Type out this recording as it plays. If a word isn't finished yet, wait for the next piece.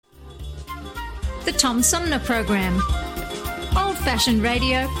The Tom Sumner Program. Old-fashioned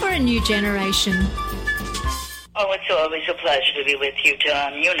radio for a new generation. Oh, it's always a pleasure to be with you,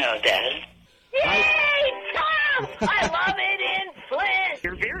 Tom. You know that. Yay, Tom! I love it in Flint!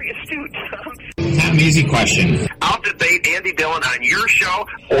 You're very astute, Tom. Not an easy question. I'll debate Andy Dillon on your show.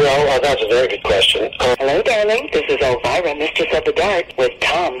 Well, that's a very good question. Hello, darling. This is Elvira, Mistress of the Dark, with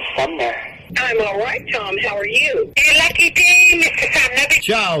Tom Sumner. I'm all right, Tom. How are you? You lucky day, Mr. Sumner.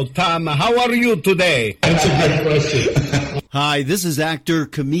 Ciao, Tom. How are you today? That's a good question. Hi, this is actor,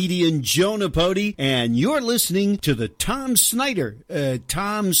 comedian Joe Napodi, and you're listening to the Tom Smothers.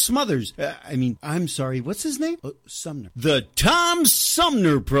 I'm sorry, what's his name? Sumner. The Tom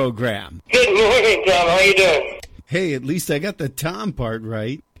Sumner Program. Good morning, Tom. How you doing? Hey, at least I got the Tom part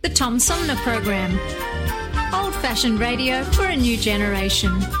right. The Tom Sumner Program. Old-fashioned radio for a new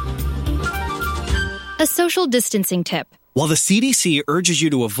generation. A social distancing tip. While the CDC urges you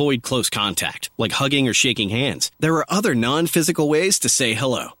to avoid close contact, like hugging or shaking hands, there are other non-physical ways to say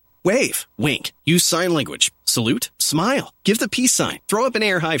hello. Wave, wink, use sign language, salute, smile, give the peace sign, throw up an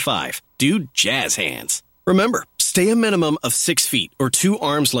air high five, do jazz hands. Remember, stay a minimum of 6 feet or 2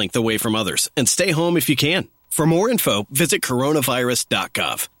 arms length away from others, and stay home if you can. For more info, visit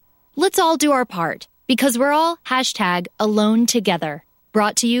coronavirus.gov. Let's all do our part, because we're all #AloneTogether.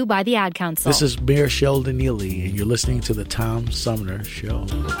 Brought to you by the Ad Council. This is Mayor Sheldon Neely, and you're listening to the Tom Sumner Show.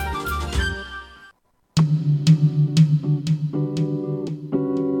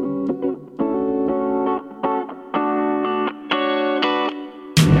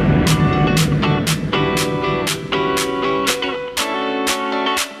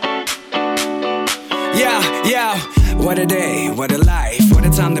 Yeah, what a day, what a life, what a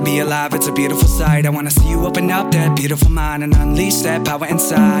time to be alive, it's a beautiful sight. I wanna see you open up that beautiful mind and unleash that power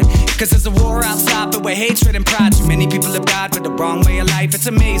inside. Cause there's a war outside filled with hatred and pride. Too many people have died for the wrong way of life. It's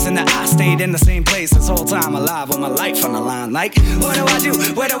amazing that I stayed in the same place this whole time alive with my life on the line. Like, what do I do,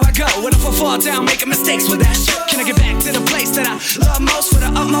 where do I go? What if I fall down making mistakes with that shit? Can I get back to the place that I love most for the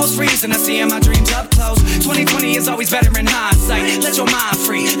utmost reason? I see my dreams up close. 2020 is always better in hindsight. Let your mind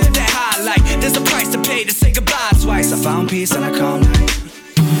free, live that highlight. There's a price to pay to say goodbye twice. I found peace in a calm night.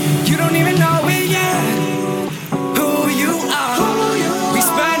 You don't even know it yet, who you are. We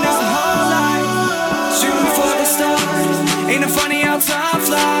spend our whole life shooting for the stars. Ain't it funny how time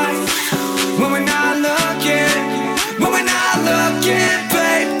flies when we're not looking, baby.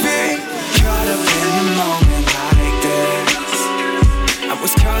 Caught up in the moment like this. I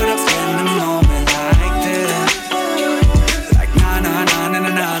was caught up in the moment like this. Like na na na na na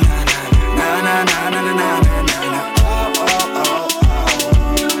na na na na na na na.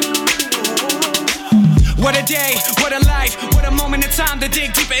 What a day, what a life, what a moment in time to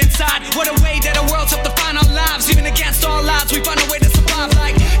dig deeper inside. What a way that our world's up to find our lives. Even against all odds, we find a way to survive.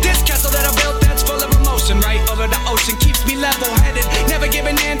 Like this castle that I built that's full of emotion. Right over the ocean, keeps me level-headed. Never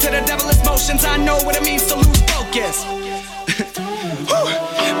giving in to the devil's motions. I know what it means to lose focus.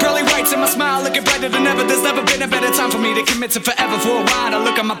 Pearly whites in my smile, looking brighter than ever. There's never been a better time for me to commit to forever. For a while, I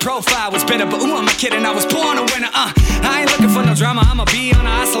look at my profile, was bitter, but who am I kidding? I was born a winner. I ain't looking for no drama. I'ma be on an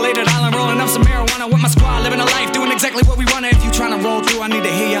isolated island, rolling up some marijuana with my squad, living a life, doing exactly what we wanna. If you tryna roll through, I need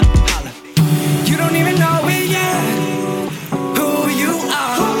to hear ya holler. You don't even know it yet, who you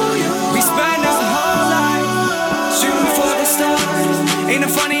are. We spend our whole life shooting for the stars. Ain't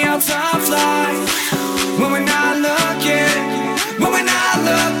it funny how time flies when we're not looking.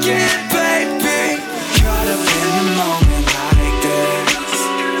 Baby, caught up in the moment like this.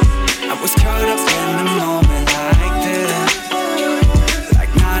 I was caught up in the moment like this. Like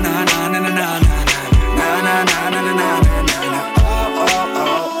na na na na na na na na na na na na.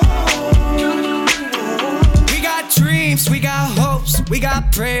 Oh. We got dreams, we got hopes, we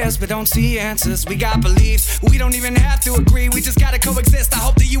got prayers, but don't see answers. We got beliefs, we don't even have to agree. We just gotta coexist. I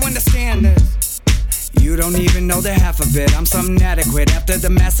hope that you understand this. You don't even know the half of it. I'm something inadequate. After the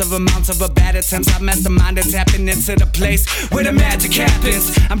massive amounts of bad attempts, I've masterminded tapping into the place where the magic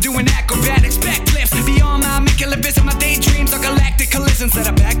happens. I'm doing acrobatics, backflips beyond my making vision. My daydreams are galactic collisions that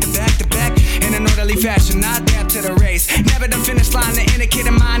are back to back to back in an orderly fashion. I adapt to the race. Never the finish line. The inner kid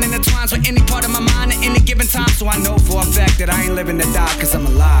of mine intertwines with any part of my mind at any given time. So I know for a fact that I ain't living to die, cause I'm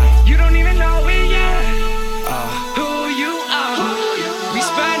alive. You don't even know it yet. Who you are. We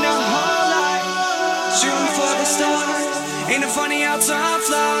spend our whole life shooting for the stars. Ain't it funny how time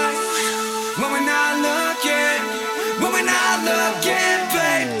flies when we're not looking,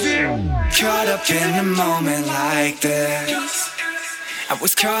 baby. Caught up in the moment like this. I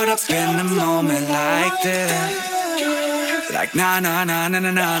was caught up in the moment like this. Like na na na na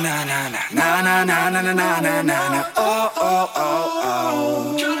na na na na na na na na na na na na. Oh oh oh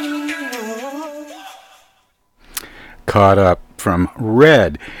oh. Caught Up from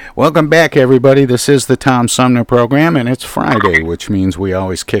Red. Welcome back, everybody. This is the Tom Sumner Program, and it's Friday, which means we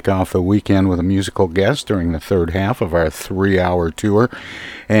always kick off the weekend with a musical guest during the third half of our 3-hour tour.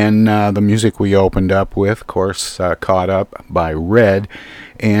 And the music we opened up with, of course, Caught Up by Red.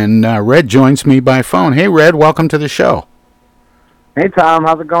 And Red joins me by phone. Hey, Red, welcome to the show. Hey, Tom.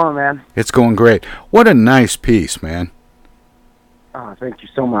 How's it going, man? It's going great. What a nice piece, man. Oh, thank you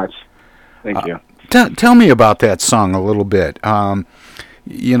so much. Thank you. Tell me about that song a little bit.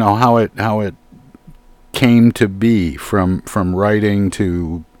 You know how it came to be from writing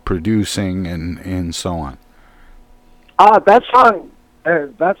to producing and so on. That song,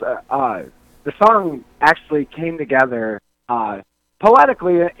 the song actually came together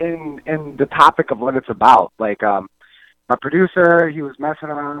poetically in the topic of what it's about. Like my producer, he was messing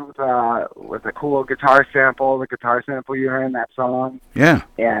around with a cool guitar sample, the guitar sample you heard in that song. Yeah.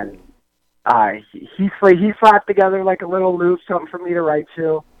 And he slapped together like a little loop, something for me to write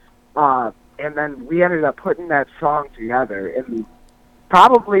to, and then we ended up putting that song together and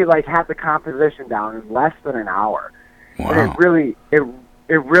probably like had the composition down in less than an hour. Wow. And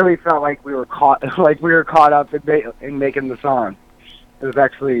it really felt like we were caught up in making the song. It was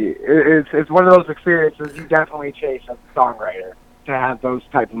actually it's one of those experiences you definitely chase as a songwriter, to have those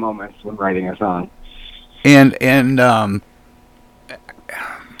type of moments when writing a song. And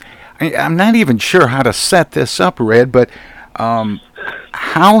I'm not even sure how to set this up, Red, but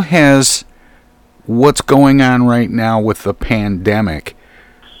how has what's going on right now with the pandemic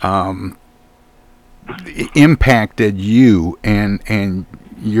impacted you and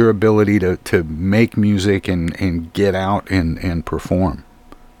your ability to make music and get out and perform?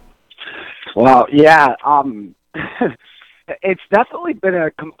 Well, yeah, it's definitely been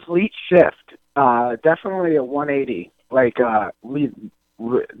a complete shift, definitely a 180. Like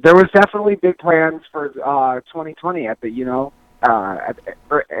there was definitely big plans for 2020 at the near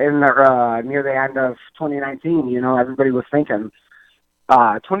the end of 2019. Everybody was thinking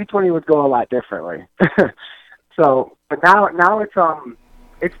 2020 would go a lot differently. So, but now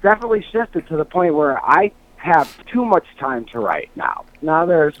it's definitely shifted to the point where I have too much time to write now. Now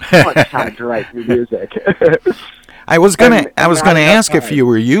there's too much time to write new music. I was gonna ask if you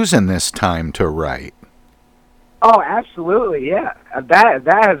were using this time to write. Oh, absolutely, yeah. That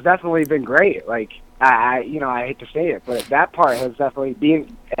has definitely been great. Like I hate to say it, but that part has definitely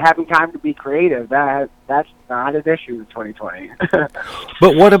having time to be creative. That's not an issue in 2020.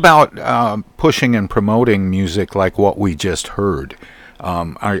 But what about pushing and promoting music like what we just heard?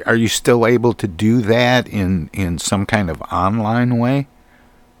 Are you still able to do that in some kind of online way?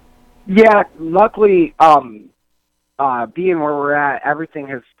 Yeah, luckily, being where we're at,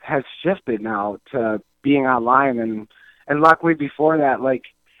 everything has shifted now to being online, and luckily before that, like,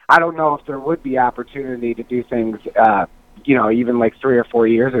 I don't know if there would be opportunity to do things, even like 3 or 4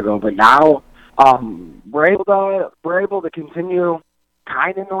 years ago, but now we're able to continue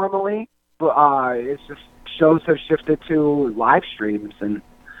kind of normally, but it's just shows have shifted to live streams, and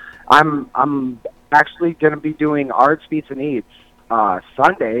I'm actually going to be doing Arts, Beats, and Eats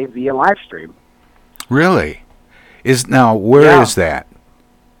Sunday via live stream. Really? Where is that?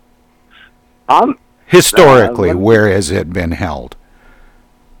 Historically, where has it been held?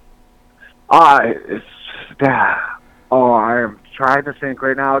 I am trying to think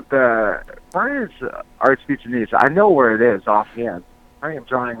right now. Where is Arts, Beats, and Eats? I know where it is offhand. I am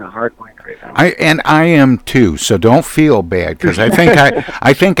drawing a hard blank right now. I am too. So don't feel bad, because I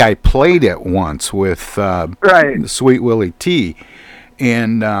think I played it once with Sweet Willie T,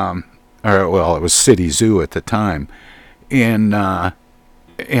 and it was City Zoo at the time, and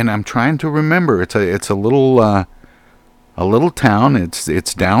I'm trying to remember. It's a little town.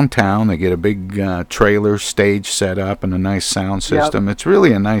 It's downtown. They get a big trailer stage set up and a nice sound system. Yep. It's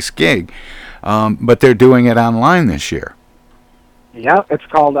really a nice gig, but they're doing it online this year. Yep, it's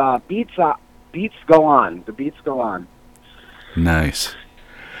called Beats Go On. The Beats Go On. Nice.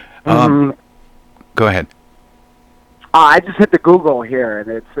 Mm-hmm. Go ahead. I just hit the Google here, and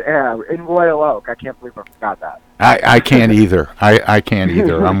it's in Royal Oak. I can't believe I forgot that. I can't either. I can't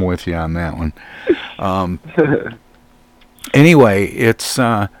either. I'm with you on that one. Anyway, it's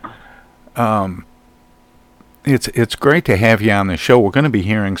great to have you on the show. We're going to be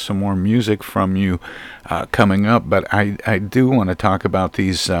hearing some more music from you coming up, but I do want to talk about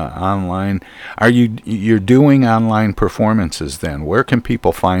these online. You're doing online performances then? Where can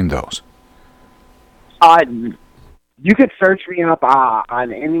people find those? You could search me up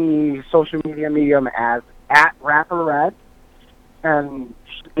on any social media medium as @RapperRed, and you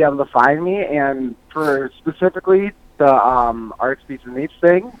should be able to find me. And for specifically the Arts, Beats, and Eats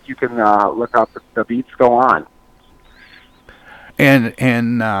thing, you can look up The Beats Go On.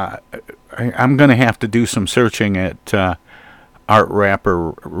 And I'm going to have to do some searching at Art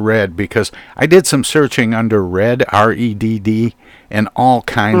Rapper Red, because I did some searching under Red, REDD, and all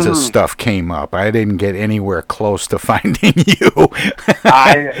kinds of stuff came up. I didn't get anywhere close to finding you.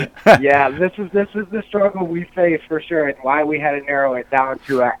 This is the struggle we face for sure, and why we had to narrow it down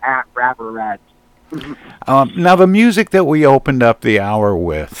to at Rapper Red. Now, the music that we opened up the hour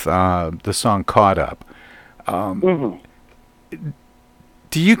with, the song "Caught Up,"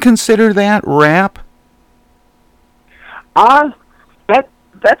 do you consider that rap?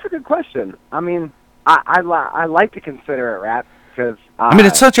 That's a good question. I mean, I like to consider it rap because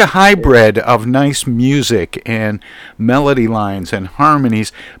it's such a hybrid of nice music and melody lines and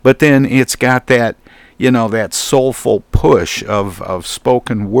harmonies, but then it's got that, that soulful push of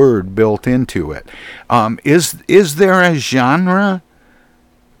spoken word built into it. Is there a genre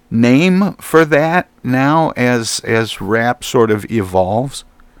name for that now as rap sort of evolves?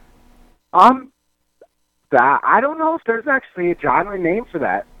 I don't know if there's actually a genre name for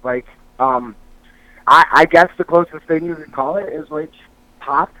that. Like, I guess the closest thing you could call it is like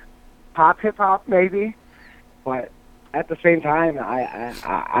pop hip hop maybe, but at the same time,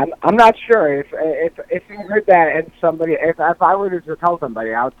 I'm not sure if you heard that and somebody, if I were to tell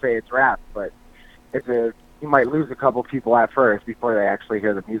somebody, I would say it's rap, but you might lose a couple people at first before they actually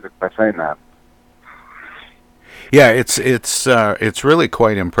hear the music by saying that. Yeah, it's really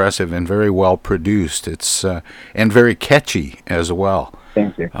quite impressive and very well produced. It's and very catchy as well.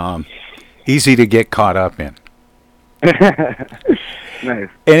 Thank you. Easy to get caught up in. Nice.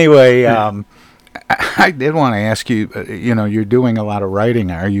 Anyway, I did want to ask you. You're doing a lot of writing.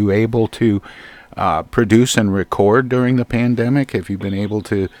 Are you able to produce and record during the pandemic? Have you been able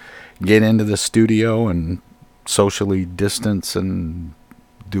to get into the studio and socially distance and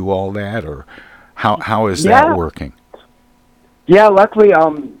do all that, or how is that working? Yeah, luckily,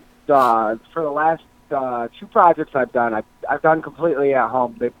 for the last 2 projects I've done completely at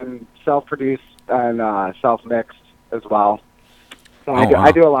home. They've been self-produced and self-mixed as well. So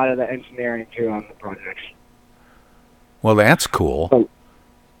I do a lot of the engineering too on the projects. Well, that's cool. So,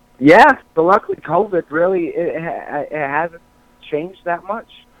 yeah, but luckily COVID really it hasn't changed that much.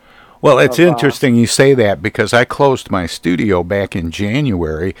 Well, it's interesting you say that, because I closed my studio back in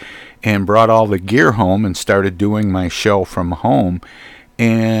January and brought all the gear home and started doing my show from home,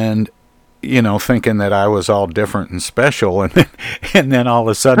 and thinking that I was all different and special, and then all of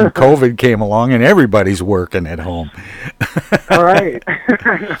a sudden COVID came along and everybody's working at home. All right.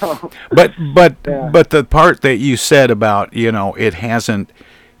 But the part that you said about, it hasn't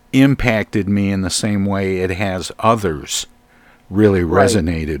impacted me in the same way it has others really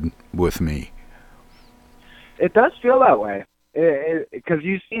resonated with me. It does feel that way, because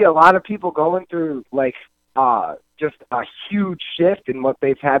you see a lot of people going through just a huge shift in what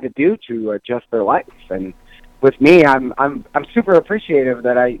they've had to do to adjust their life. And with me, I'm super appreciative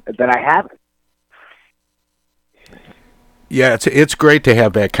that I haven't. Yeah, it's great to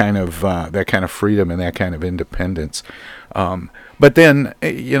have that kind of freedom and that kind of independence. But then,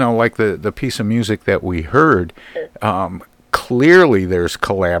 like the piece of music that we heard, clearly there's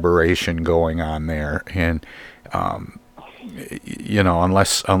collaboration going on there, and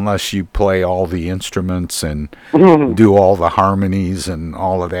unless you play all the instruments and do all the harmonies and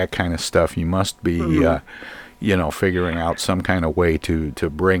all of that kind of stuff, you must be figuring out some kind of way to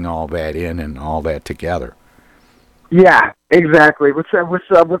bring all that in and all that together. Yeah, exactly. With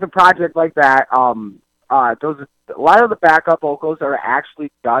a project like that, a lot of the backup vocals are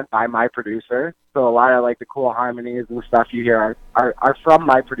actually done by my producer. So a lot of the cool harmonies and stuff you hear are from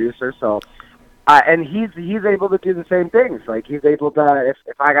my producer. So, and he's able to do the same things. Like, he's able to,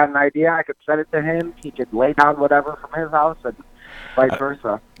 if I got an idea, I could send it to him. He could lay down whatever from his house, and vice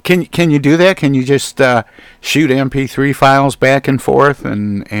versa. Can you do that? Can you just shoot MP3 files back and forth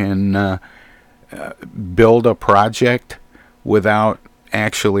and build a project without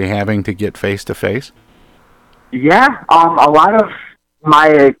actually having to get face to face? Yeah, a lot of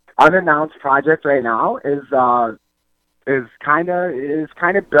my unannounced project right now is kind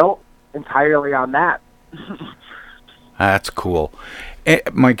of built entirely on that. That's cool.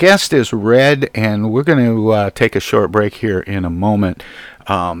 My guest is Red, and we're going to take a short break here in a moment,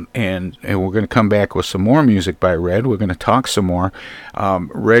 and we're going to come back with some more music by Red. We're going to talk some more.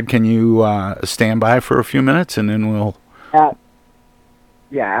 Red, can you stand by for a few minutes, and then we'll...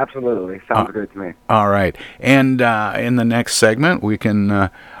 Yeah, absolutely. Sounds good to me. All right. And in the next segment, we can,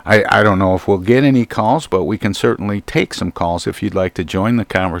 I don't know if we'll get any calls, but we can certainly take some calls if you'd like to join the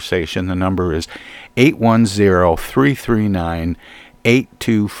conversation. The number is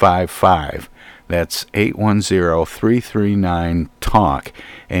 810-339-8255. That's 810-339-TALK.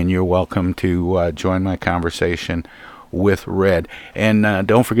 And you're welcome to join my conversation with Red. And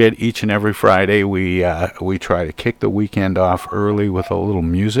don't forget, each and every Friday we try to kick the weekend off early with a little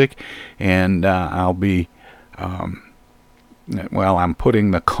music. And I'll be... I'm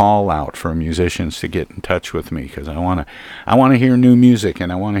putting the call out for musicians to get in touch with me because I want to hear new music,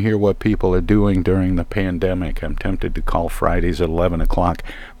 and I want to hear what people are doing during the pandemic. I'm tempted to call Fridays at 11 o'clock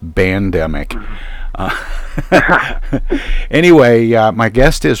Bandemic. Anyway, my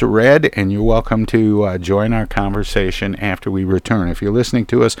guest is Red, and you're welcome to join our conversation after we return. If you're listening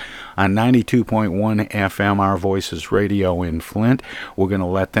to us on 92.1 FM, Our Voices Radio in Flint, we're going to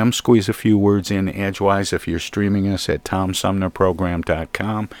let them squeeze a few words in edgewise. If you're streaming us at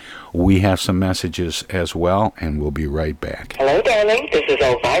TomSumnerProgram.com, we have some messages as well, and we'll be right back. Hello, darling. This is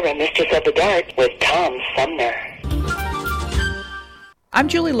Elvira, Mistress of the Dark, with Tom Sumner. I'm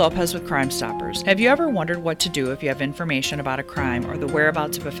Julie Lopez with Crime Stoppers. Have you ever wondered what to do if you have information about a crime or the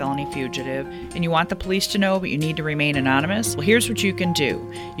whereabouts of a felony fugitive and you want the police to know but you need to remain anonymous? Well, here's what you can do.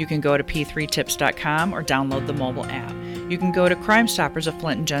 You can go to p3tips.com or download the mobile app. You can go to Crime Stoppers of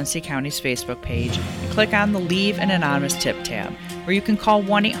Flint and Genesee County's Facebook page and click on the Leave an Anonymous Tip tab, or you can call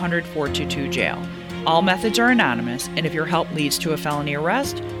 1-800-422-JAIL. All methods are anonymous, and if your help leads to a felony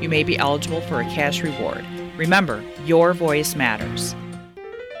arrest, you may be eligible for a cash reward. Remember, your voice matters.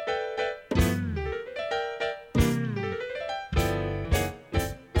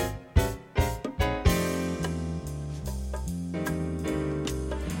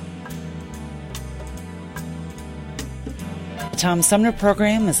 The Tom Sumner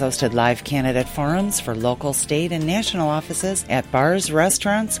program is hosted live candidate forums for local, state, and national offices at bars,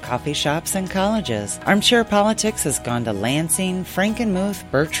 restaurants, coffee shops, and colleges. Armchair Politics has gone to Lansing, Frankenmuth,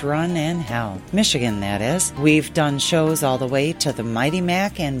 Birch Run, and Hell. Michigan, that is. We've done shows all the way to the Mighty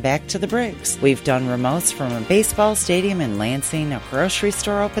Mac and back to the Briggs. We've done remotes from a baseball stadium in Lansing, a grocery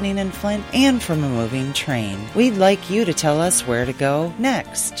store opening in Flint, and from a moving train. We'd like you to tell us where to go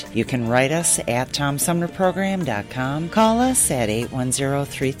next. You can write us at TomSumnerProgram.com, call us at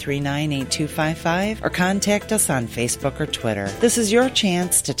 810-339-8255, or contact us on Facebook or Twitter. This is your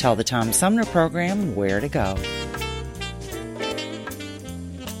chance to tell the Tom Sumner program where to go.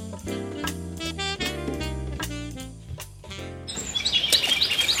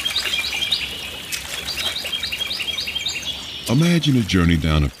 Imagine a journey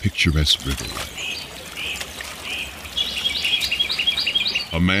down a picturesque river.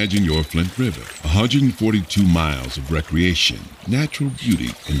 Imagine your Flint River, 142 miles of recreation, natural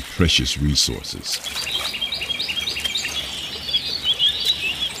beauty, and precious resources.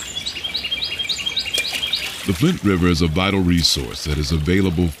 The Flint River is a vital resource that is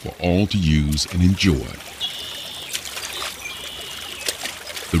available for all to use and enjoy.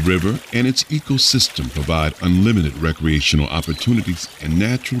 The river and its ecosystem provide unlimited recreational opportunities and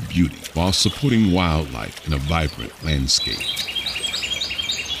natural beauty while supporting wildlife in a vibrant landscape.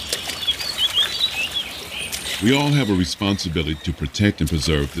 We all have a responsibility to protect and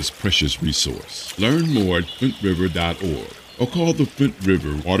preserve this precious resource. Learn more at flintriver.org or call the Flint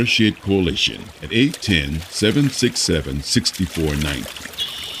River Watershed Coalition at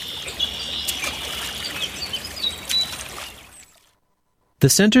 810-767-6490. The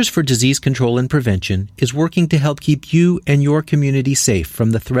Centers for Disease Control and Prevention is working to help keep you and your community safe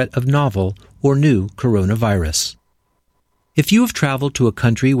from the threat of novel or new coronavirus. If you have traveled to a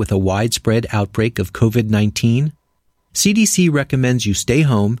country with a widespread outbreak of COVID-19, CDC recommends you stay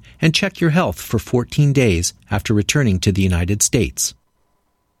home and check your health for 14 days after returning to the United States.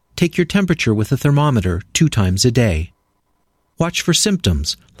 Take your temperature with a thermometer 2 times a day. Watch for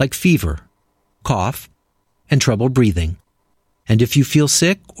symptoms like fever, cough, and trouble breathing. And if you feel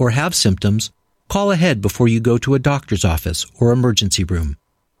sick or have symptoms, call ahead before you go to a doctor's office or emergency room.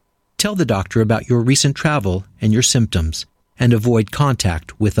 Tell the doctor about your recent travel and your symptoms, and avoid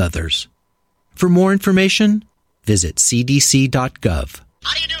contact with others. For more information, visit cdc.gov.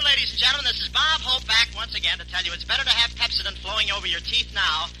 How do you do, ladies and gentlemen? This is Bob Hope back once again to tell you it's better to have Pepsodent flowing over your teeth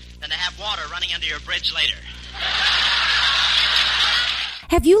now than to have water running under your bridge later.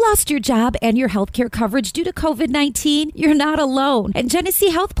 Have you lost your job and your healthcare coverage due to COVID-19? You're not alone, and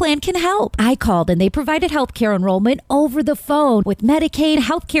Genesee Health Plan can help. I called and they provided healthcare enrollment over the phone with Medicaid,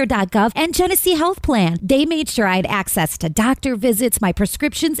 healthcare.gov, and Genesee Health Plan. They made sure I had access to doctor visits, my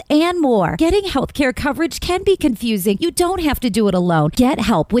prescriptions, and more. Getting healthcare coverage can be confusing. You don't have to do it alone. Get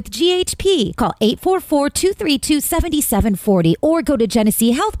help with GHP. Call 844-232-7740 or go to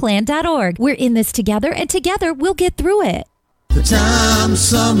GeneseeHealthPlan.org. We're in this together, and together we'll get through it. The Tom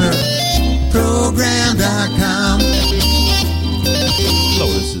Sumner Program.com.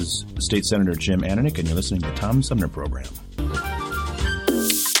 Hello, this is State Senator Jim Ananich, and you're listening to the Tom Sumner Program.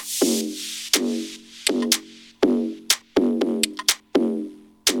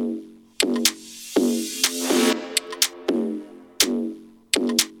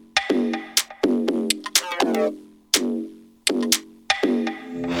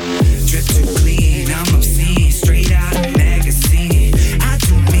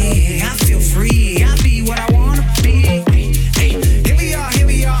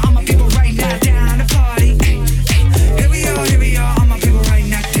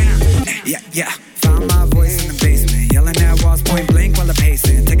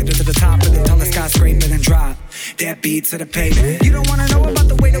 To the pavement. You don't wanna know about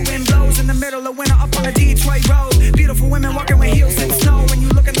the way the wind blows in the middle of winter up on the Detroit road. Beautiful women walking with heels in snow, and you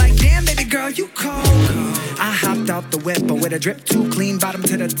looking like, damn, baby girl, you cold. I hopped out the whip, but with a drip too clean, bottom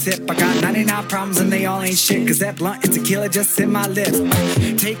to the tip. I got 99 problems and they all ain't shit, cause that blunt and tequila just hit my lips.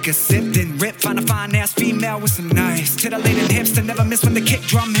 Take a sip, then rip, find a fine ass female with some nice titillating hips to never miss when the kick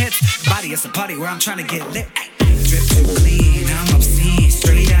drum hits. Body is a party where I'm trying to get lit. Drip too clean, I'm obscene,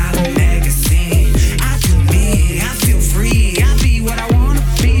 straight out of magazine. I do me, I feel free, I be what I wanna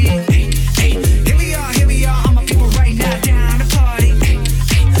be. Here we are, all my people right now down to party.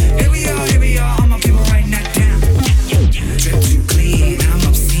 Here we are, all my people right now down. Drip too clean, I'm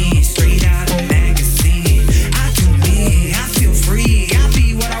obscene, straight out of magazine. I do me, I feel free, I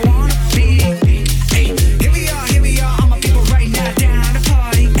be what I wanna be. Here we are, all my people right now down to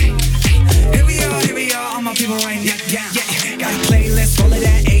party. Here we are, all my people right now down. Got a playlist full of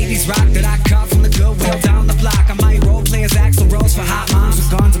that 80s rock that I cut from the Goodwill down the block. I might role play as Axl Rose for hot moms with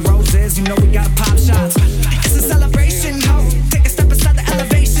Guns N' Roses. You know we gotta pop shots. It's a celebration, ho. Take a step inside the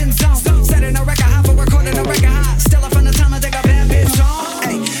elevation zone. Setting a record high for recording a record high. Still up from the time I think a bad bitch on.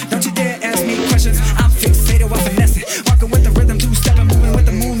 Hey, don't you dare ask me questions. I'm fixated while finessing. Walking with the rhythm, two-stepping, moving with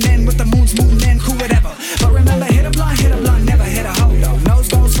the moon in, with the moon's moving in, cool whatever. But remember, hit a blunt, never hit a hoe though. Nose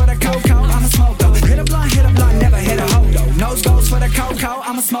goes for the cocoa, I'ma smoke though. Hit a blunt, never hit a hoe though. Nose goes for the cocoa,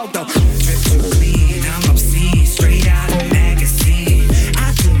 I'ma smoke though. Drip too clean, I'm obscene, straight out of magazine.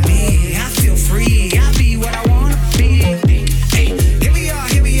 I do me, I feel free, I be what I wanna be. Here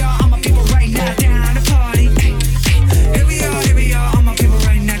we are, all my people right now down to party. Here we are, all my people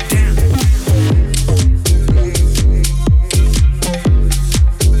right now down.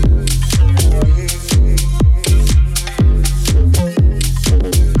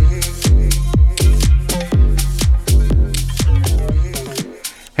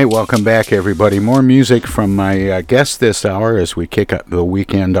 Hey, welcome back, everybody. More music from my guest this hour as we kick the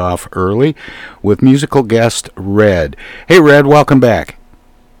weekend off early with musical guest Red. Hey, Red, welcome back.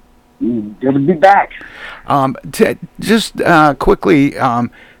 Good to be back. Just quickly,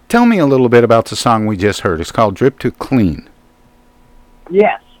 tell me a little bit about the song we just heard. It's called Drip Too Clean.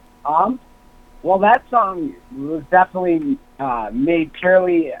 Yes. Well, that song was definitely made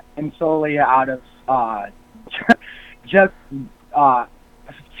purely and solely out of just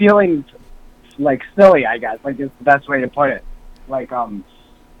feeling like silly, I guess. Like, it's the best way to put it. Like, I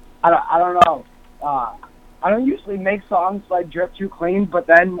don't know. I don't usually make songs like Drip Too Clean, but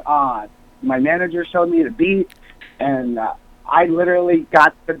then my manager showed me the beat, and I literally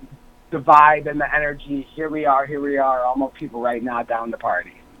got the vibe and the energy. Here we are, all my people right now down to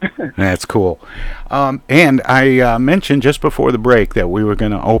party. That's cool. And I mentioned just before the break that we were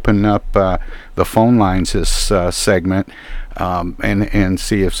going to open up the phone lines this segment and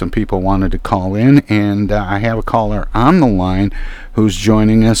see if some people wanted to call in. And I have a caller on the line who's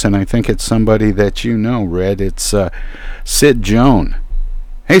joining us, and I think it's somebody that you know, Red. It's Sid Joan.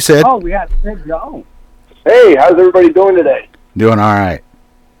 Hey, Sid. Oh, we got Sid Joan. Hey, how's everybody doing today? Doing all right.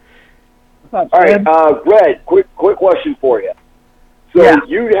 What's up, all right, Red, quick question for you. So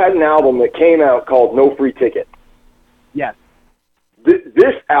you had an album that came out called No Free Ticket. Yes.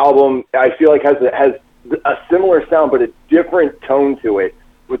 This album, I feel like, has a similar sound, but a different tone to it.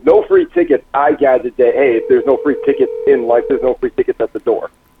 With No Free Tickets, I gathered that, hey, if there's no free tickets in life, there's no free tickets at the door.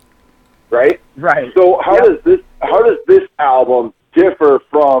 Right? Right. So how does this album differ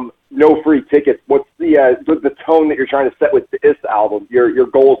from No Free Tickets? What's the tone that you're trying to set with this album, your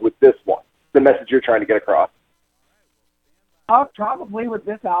goals with this one, the message you're trying to get across? Probably with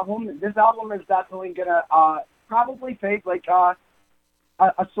this album is definitely gonna probably take like a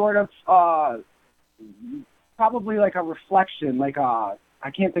sort of probably like a reflection, like I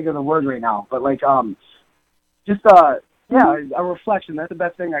can't think of the word right now, but like just a reflection. That's the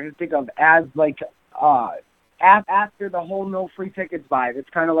best thing I can think of as like after the whole No Free Tickets vibe. It's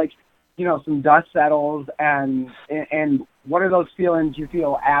kind of like, you know, some dust settles and what are those feelings you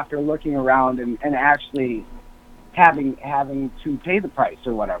feel after looking around and actually having to pay the price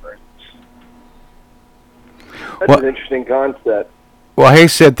or whatever. That's an interesting concept. Well, hey,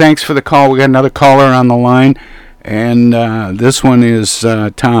 Sid, thanks for the call. We got another caller on the line, and this one is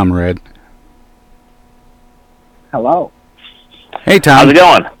Tom, Red. Hello. Hey, Tom. How's it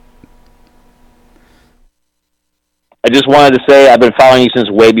going? I just wanted to say I've been following you since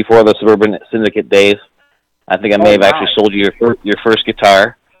way before the Suburban Syndicate days. I think I may have actually sold you your first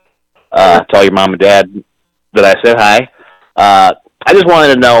guitar. Tell your mom and dad that I said hi. I just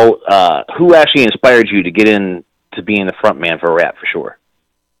wanted to know who actually inspired you to get into being the front man for Rap for Sure.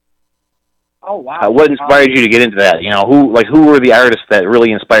 Oh, wow. What inspired you to get into that? You know, who were the artists that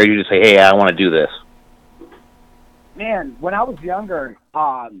really inspired you to say, "Hey, I want to do this"? Man, when I was younger,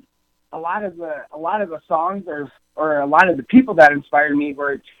 a lot of the songs or a lot of the people that inspired me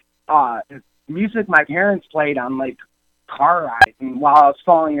were music my parents played on like car rides and while I was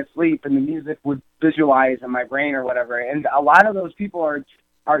falling asleep, and the music would visualize in my brain or whatever. And a lot of those people are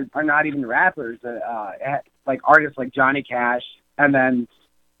not even rappers, like artists like Johnny Cash. And then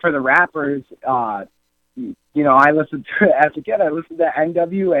for the rappers, you know, I listened to, as a kid, I listened to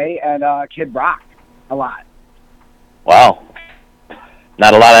NWA and Kid Rock a lot. Wow.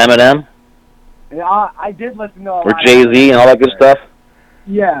 Not a lot of Eminem? I did listen to a lot. Or Jay-Z and all that good stuff?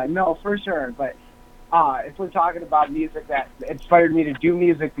 Yeah, no, for sure. But if we're talking about music that inspired me to do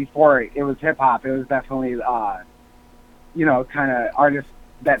music before it was hip-hop, it was definitely, you know, kind of artists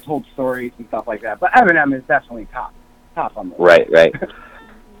that told stories and stuff like that. But Eminem is definitely top on the list. Right.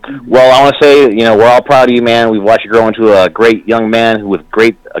 Well, I want to say, you know, we're all proud of you, man. We've watched you grow into a great young man with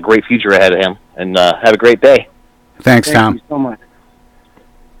a great future ahead of him. And have a great day. Thanks, Tom. Thank you so much.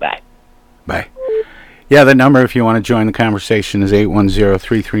 Bye. Yeah, the number if you want to join the conversation is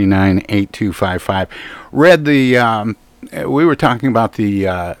 810-339-8255. Red, we were talking about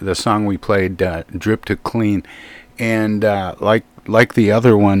the song we played, "Drip to Clean," and like the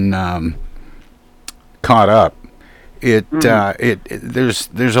other one, "Caught Up."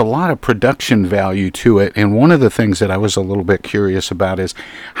 There's a lot of production value to it, and one of the things that I was a little bit curious about is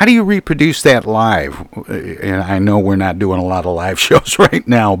how do you reproduce that live? And I know we're not doing a lot of live shows right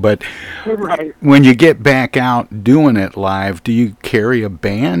now, but when you get back out doing it live, do you carry a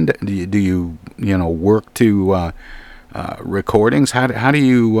band? Do you work to recordings? How do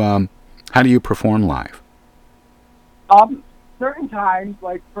you perform live? Certain times,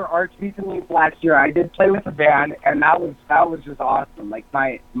 like for Arts Recently last year, I did play with a band, and that was just awesome. Like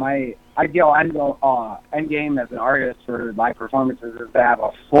my ideal end game as an artist for live performances is to have a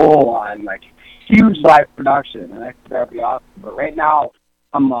full on huge live production, and I think that'd be awesome. But right now,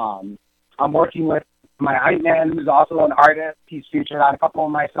 I'm working with my hype man, who's also an artist. He's featured on a couple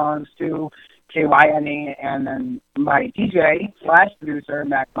of my songs too, KYNE, and then my DJ / producer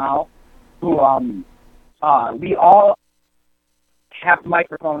Mac Mao, who we all have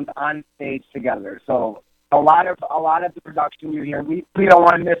microphones on stage together. So a lot of the production you hear, we don't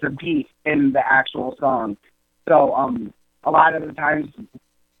want to miss a beat in the actual song. So a lot of the times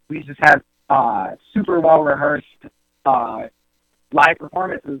we just have super well rehearsed live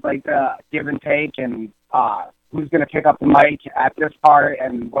performances, like the give and take, and who's going to pick up the mic at this part,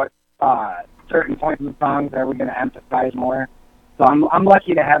 and what certain points of the songs are we going to emphasize more. So I'm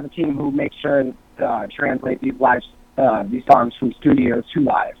lucky to have a team who makes sure to translate these songs from studio to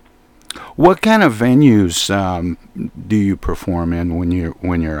live. What kind of venues do you perform in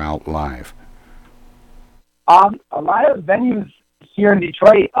when you're out live? A lot of venues here in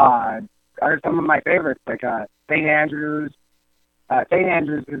Detroit are some of my favorites, like St. Andrews. St.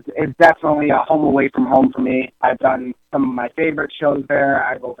 Andrews is definitely a home away from home for me. I've done some of my favorite shows there.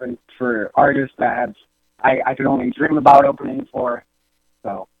 I've opened for artists that I could only dream about opening for.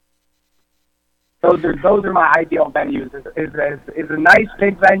 So those are my ideal venues. It's a nice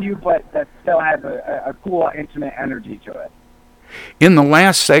big venue, but that still has a cool, intimate energy to it. In the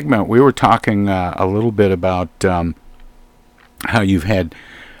last segment, we were talking a little bit about how you've had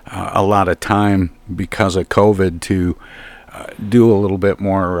a lot of time because of COVID to do a little bit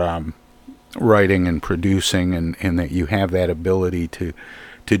more writing and producing, and that you have that ability to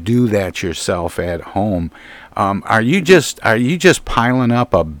do that yourself at home. Are you just piling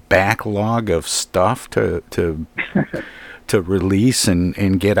up a backlog of stuff to release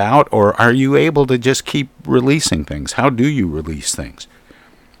and get out, or are you able to just keep releasing things? How do you release things?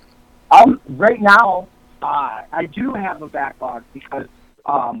 Right now, I do have a backlog because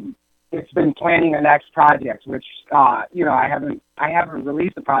it's been planning a next project, which I haven't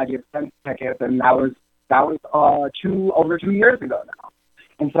released a project since Tickets, and that was over 2 years ago now.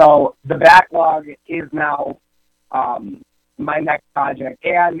 And so the backlog is now my next project,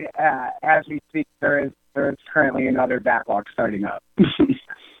 and as we speak, there is currently another backlog starting up.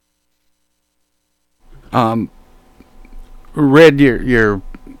 Red, you're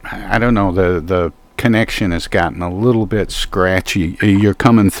I don't know, the connection has gotten a little bit scratchy. You're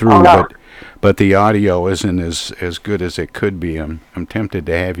coming through, but the audio isn't as good as it could be. I'm tempted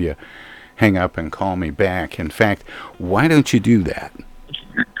to have you hang up and call me back. In fact, why don't you do that?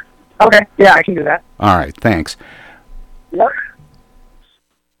 Okay, yeah, I can do that. All right, thanks. Yep.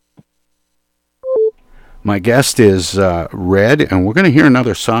 My guest is Red, and we're going to hear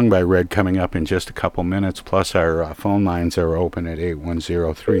another song by Red coming up in just a couple minutes, plus our phone lines are open at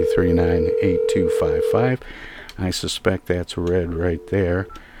 810-339-8255. I suspect that's Red right there.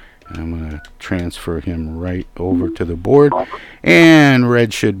 I'm going to transfer him right over to the board, and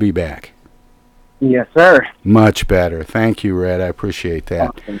Red should be back. Yes, sir. Much better. Thank you, Red. I appreciate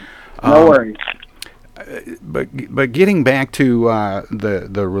that. No worries. But getting back to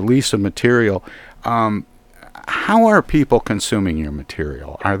the release of material, how are people consuming your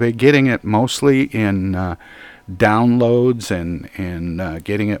material? Are they getting it mostly in downloads and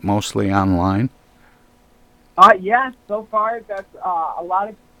getting it mostly online? Yeah, so far that's a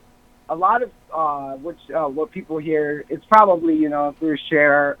lot of what people hear. It's probably through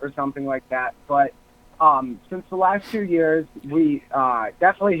share or something like that. But since the last 2 years, we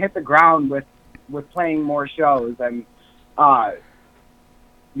definitely hit the ground with playing more shows, and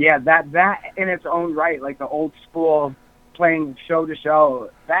yeah, that in its own right, like the old school playing show to show,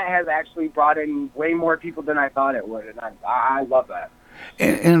 that has actually brought in way more people than I thought it would, and I love that.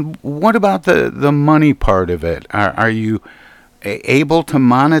 And what about the money part of it? Are you able to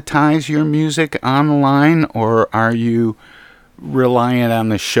monetize your music online, or are you reliant on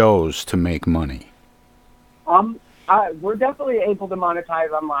the shows to make money? We're definitely able to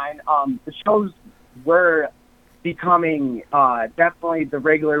monetize online. The shows were becoming definitely the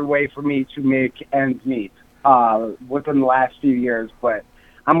regular way for me to make ends meet within the last few years. But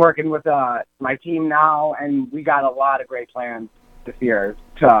I'm working with my team now, and we got a lot of great plans this year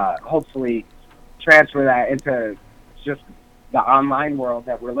to hopefully transfer that into just the online world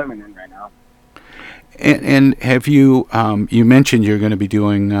that we're living in right now. And have you, you mentioned you're going to be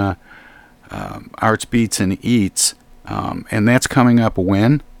doing Arts, Beats, and Eats, and that's coming up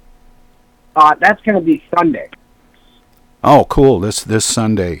when? That's going to be Sunday. Oh, cool! This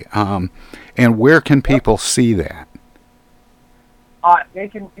Sunday. And where can people see that? They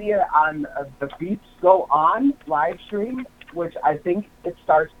can see it on the Beats Go On live stream, which I think it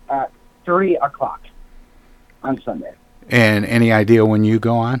starts at 3 o'clock on Sunday. And any idea when you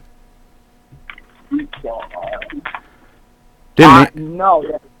go on?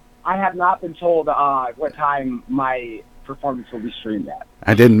 No, I have not been told what time my performance will be streamed at.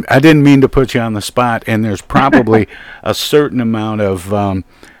 I didn't mean to put you on the spot, and there's probably a certain amount of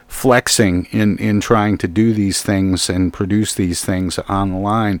flexing in trying to do these things and produce these things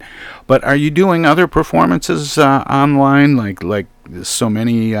online. But are you doing other performances online, like so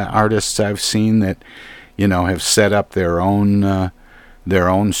many artists I've seen that have set up their own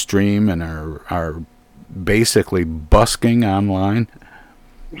stream and are basically busking online?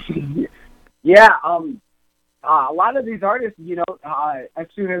 Yeah, a lot of these artists, as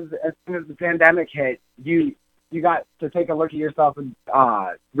soon as the pandemic hit, you got to take a look at yourself and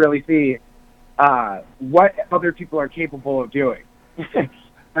really see what other people are capable of doing. And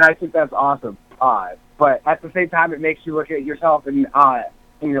I think that's awesome. But at the same time, it makes you look at yourself and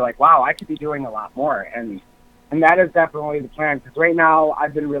you're like, wow, I could be doing a lot more. And that is definitely the plan. Because right now,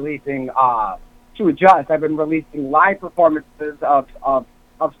 I've been releasing, to adjust, I've been releasing live performances of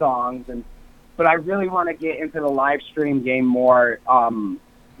songs, but I really want to get into the live stream game more,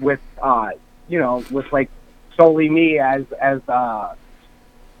 with like solely me as the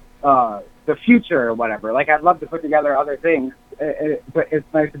future or whatever. Like, I'd love to put together other things, but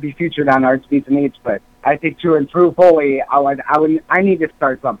it's nice to be featured on Arts, Beats, and Eats. But I think to improve fully, I need to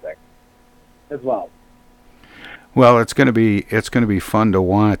start something as well. Well, it's going to be fun to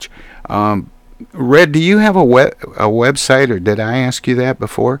watch. Red, do you have a website, or did I ask you that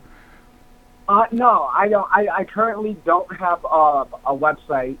before? No, I don't. I currently don't have a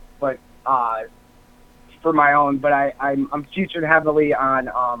website, but for my own. But I'm featured heavily on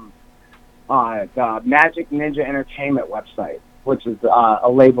the Magic Ninja Entertainment website, which is a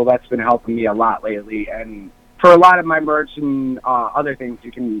label that's been helping me a lot lately. And for a lot of my merch and other things,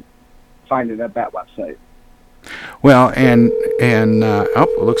 you can find it at that website. Well, and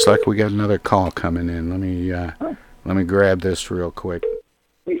it looks like we got another call coming in. Let me grab this real quick.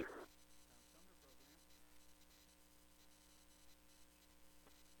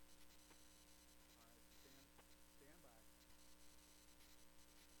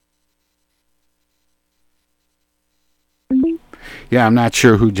 Yeah, I'm not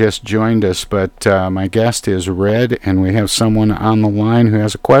sure who just joined us, but my guest is Red, and we have someone on the line who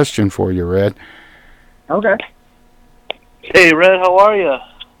has a question for you, Red. Okay. Hey, Red, how are you?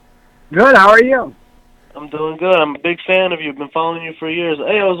 Good, how are you? I'm doing good. I'm a big fan of you. I've been following you for years.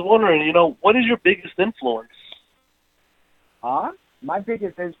 Hey, I was wondering, what is your biggest influence? My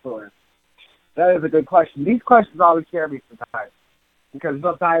biggest influence? That is a good question. These questions always scare me sometimes. Because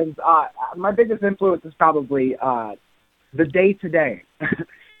sometimes my biggest influence is probably the day-to-day.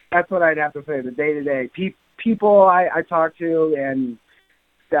 That's what I'd have to say, the day-to-day. People I talk to and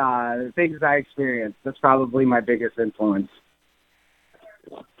things I experience. That's probably my biggest influence.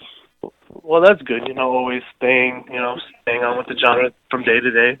 Well, that's good. Always staying on with the genre from day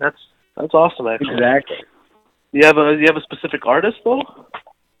to day. That's awesome, actually. Exactly. You have a specific artist though?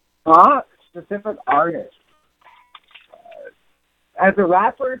 Specific artist. As a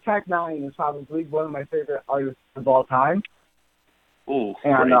rapper, Tech-9 is probably one of my favorite artists of all time. Ooh,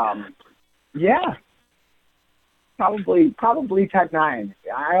 and great. Yeah, probably Tech-9.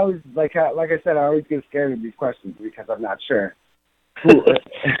 I always like I said, I always get scared of these questions because I'm not sure.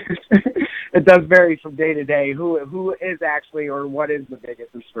 It does vary from day to day. Who is actually or what is the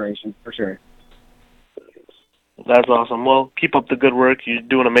biggest inspiration for sure. That's awesome. Well, keep up the good work. You're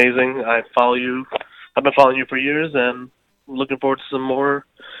doing amazing. I follow you. I've been following you for years, and I'm looking forward to some more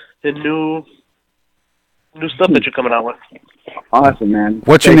and new stuff that you're coming out with. Awesome, man.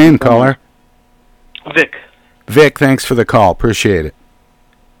 What's your name, caller? Vic. Vic, thanks for the call. Appreciate it.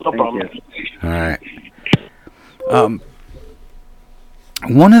 No problem. All right.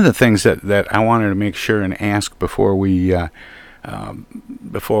 One of the things that I wanted to make sure and ask before we run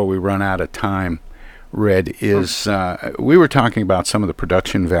out of time, Red, is we were talking about some of the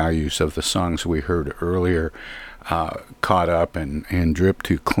production values of the songs we heard earlier, Caught Up and Drip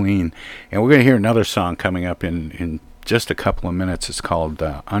Too Clean. And we're going to hear another song coming up in just a couple of minutes. It's called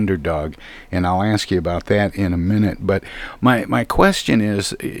Underdog, and I'll ask you about that in a minute. But my question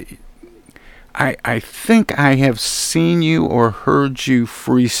is, I think I have seen you or heard you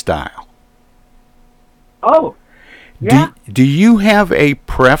freestyle. Oh, yeah. Do you have a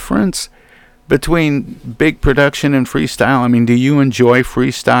preference between big production and freestyle? I mean, do you enjoy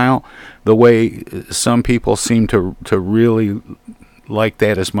freestyle the way some people seem to really like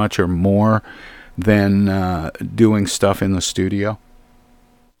that as much or more than doing stuff in the studio?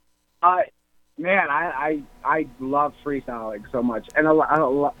 Man, I love freestyling so much, and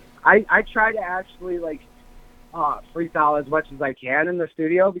I try to actually freestyle as much as I can in the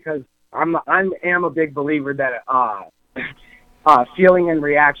studio because I am a big believer that feeling and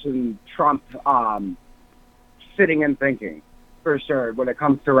reaction trump sitting and thinking, for sure, when it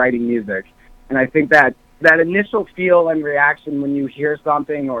comes to writing music. And I think that initial feel and reaction when you hear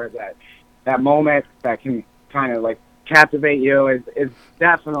something or that moment that can kind of captivate you is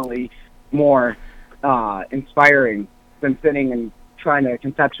definitely more inspiring than sitting and trying to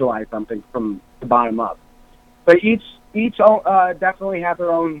conceptualize something from the bottom up. But each definitely have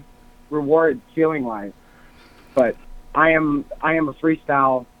their own reward feeling wise. But I am a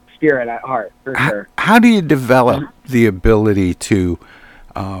freestyle spirit at heart, for sure. How do you develop the ability to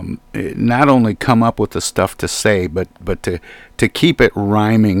not only come up with the stuff to say, but to keep it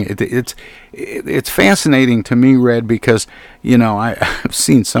rhyming? It's fascinating to me, Red, because I've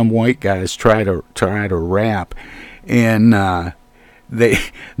seen some white guys try to rap, and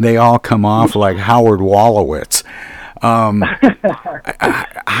they all come off like Howard Wolowitz.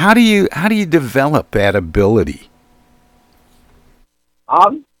 How do you develop that ability?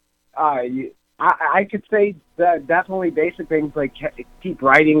 I could say that definitely basic things like keep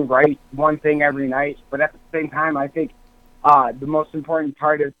writing, write one thing every night. But at the same time, I think the most important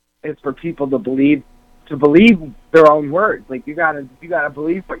part is for people to believe their own words. Like you gotta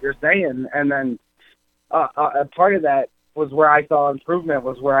believe what you're saying, and then a part of that was where I saw improvement.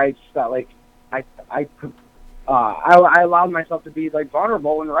 Was where I just felt like I allowed myself to be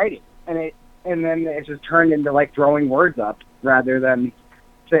vulnerable in writing, and then it just turned into throwing words up rather than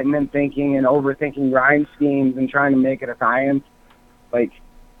sitting and thinking and overthinking rhyme schemes and trying to make it a science.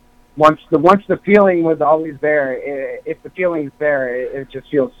 Once the feeling was always there, if the feeling's there, it just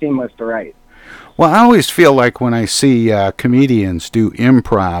feels seamless to write. Well, I always feel like when I see comedians do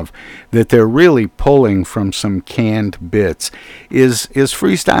improv that they're really pulling from some canned bits. Is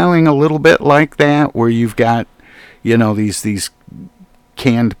freestyling a little bit like that, where you've got these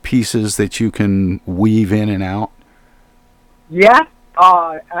canned pieces that you can weave in and out? Yeah,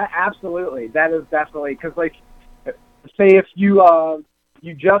 absolutely. That is definitely, because say if you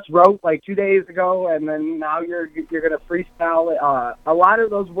just wrote 2 days ago and then now you're gonna freestyle, a lot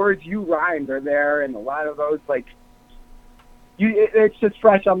of those words you rhymed are there, and a lot of those it's just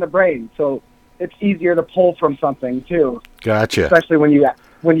fresh on the brain, so it's easier to pull from something too. Gotcha. Especially when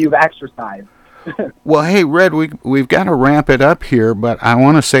you've exercised. Well, hey, Red, we've got to wrap it up here, but I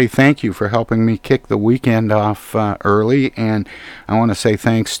want to say thank you for helping me kick the weekend off early, and I want to say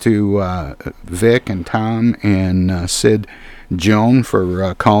thanks to Vic and Tom and Sid Joan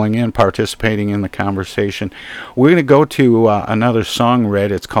for calling in, participating in the conversation. We're going to go to another song,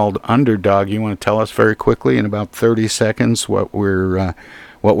 Red. It's called Underdog. You want to tell us very quickly in about 30 seconds what we're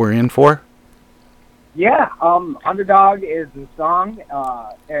in for? Yeah, Underdog is a song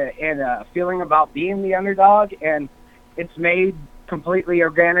and a feeling about being the underdog, and it's made completely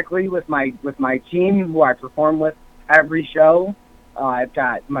organically with my team, who I perform with every show. I've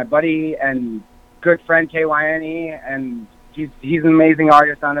got my buddy and good friend KYNE, and he's an amazing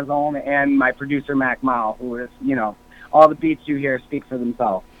artist on his own, and my producer Mac Mao, who is, all the beats you hear speak for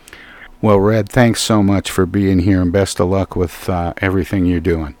themselves. Well, Red, thanks so much for being here, and best of luck with everything you're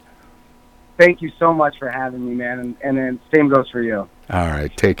doing. Thank you so much for having me, man, and then same goes for you. All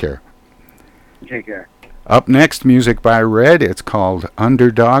right, take care. Take care. Up next, music by Red. It's called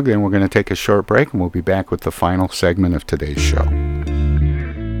Underdog. Then we're going to take a short break, and we'll be back with the final segment of today's show.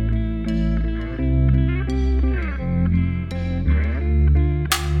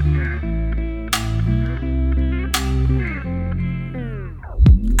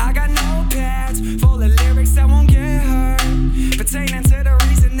 I got notepads full of lyrics that won't get hurt, pertaining to the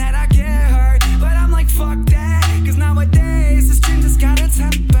reason that I get hurt. But I'm like, fuck that, cause nowadays the stream just got a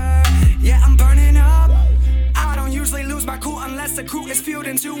temper. Yeah, I'm burning up. I don't usually lose my cool unless the crew is fueled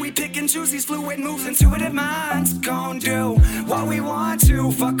into. We pick and choose these fluid moves, intuitive minds gon' do what we want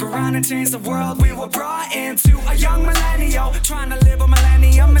to. Fuck around and change the world we were brought into. A young millennial trying to live a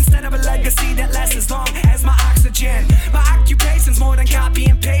millennium instead of a legacy that lasts as long as my oxygen. My occupation's more than copy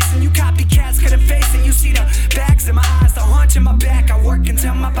and paste, and you copycats couldn't face it. You see the bags in my eyes, the hunch in my back. I work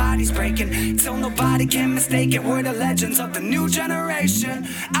until my body's breaking, till nobody can mistake it. We're the legends of the new generation.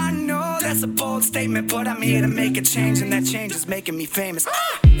 I know that's a bold statement, but I'm here to make a change, and that change is making me famous.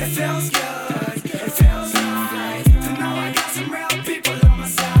 It feels good, it feels right to know I got some real people on my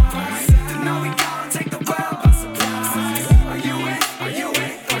side, to know we gonna take the world by surprise. Are you in? Are you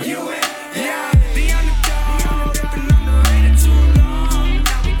in? Are you in? Yeah, the underdog, been underrated too long,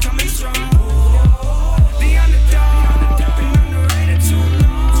 now we coming strong. The underdog, been underrated too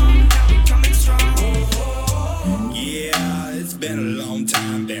long, now we coming strong. Yeah, it's been a long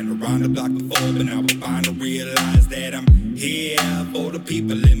time, been around the block before, but now I'm finally realize that I'm here for the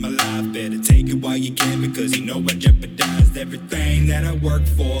people in my life. Better take it while you can, because you know I jeopardized everything that I worked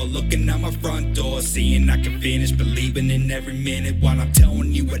for. Looking out my front door, seeing I can finish, believing in every minute while I'm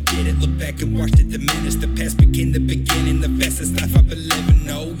telling you I did it. Look back and watch it diminish. The past became the beginning, the fastest life I've been living.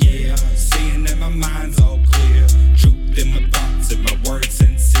 Oh yeah, seeing that my mind's all clear, truth in my thoughts and my words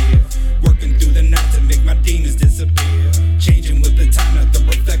sincere. Working through the night to make my demons disappear. Changing with the time, not the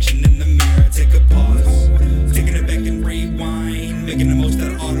reflection in the mirror. Take a pause, taking it back and rewind, making the most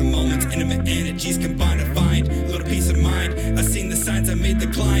out of all the moments. Intimate energies combined to find a little peace of mind. I seen the signs, I made the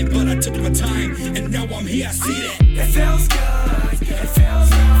climb, but I took my time, and now I'm here. I see that it feels good, it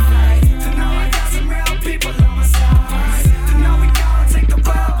feels right to know I got some real people on my side, to know we gonna take the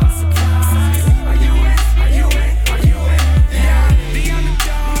world by surprise. Are you in? Are you in? Are you in? Yeah, the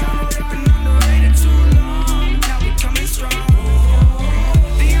underdog, been underrated too long, now we coming strong.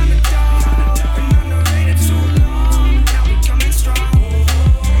 The underdog, been underrated too long, now we coming strong.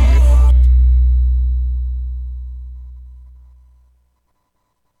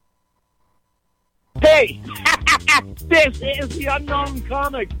 Hey, this is the Unknown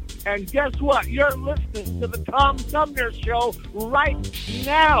Comic, and guess what? You're listening to the Tom Sumner Show right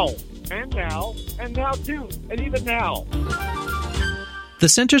now, and now, and now too, and even now. The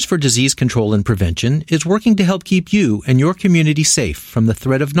Centers for Disease Control and Prevention is working to help keep you and your community safe from the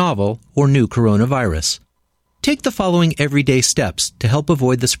threat of novel or new coronavirus. Take the following everyday steps to help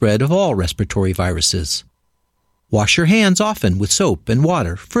avoid the spread of all respiratory viruses. Wash your hands often with soap and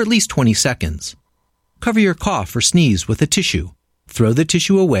water for at least 20 seconds. Cover your cough or sneeze with a tissue. Throw the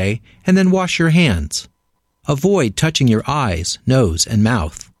tissue away and then wash your hands. Avoid touching your eyes, nose, and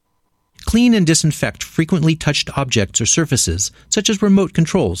mouth. Clean and disinfect frequently touched objects or surfaces, such as remote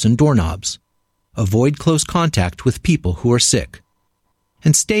controls and doorknobs. Avoid close contact with people who are sick.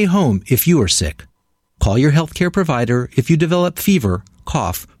 And stay home if you are sick. Call your healthcare provider if you develop fever,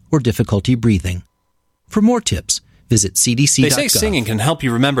 cough, or difficulty breathing. For more tips, visit cdc.gov. They say singing can help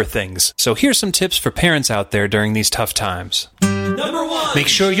you remember things, so here's some tips for parents out there during these tough times. Number 1. Make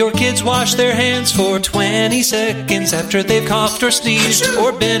sure your kids wash their hands for 20 seconds after they've coughed or sneezed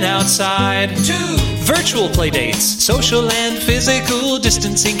or been outside. 2. Virtual play dates, social and physical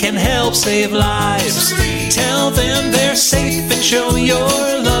distancing can help save lives. 3. Tell them they're safe and show your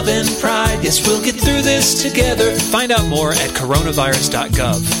love and pride. Yes, we'll get through this together. Find out more at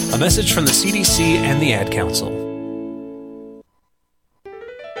coronavirus.gov. A message from the CDC and the Ad Council.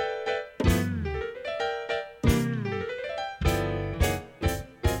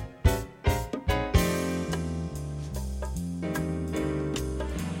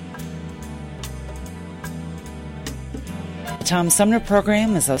 The Tom Sumner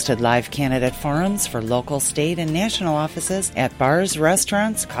program is hosted live candidate forums for local, state, and national offices at bars,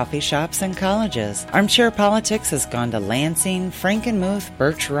 restaurants, coffee shops, and colleges. Armchair Politics has gone to Lansing, Frankenmuth,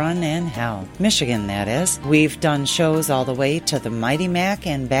 Birch Run, and Hell, Michigan, that is. We've done shows all the way to the Mighty Mac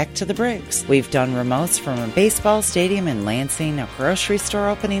and back to the Briggs. We've done remotes from a baseball stadium in Lansing, a grocery store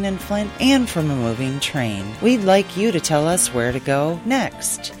opening in Flint, and from a moving train. We'd like you to tell us where to go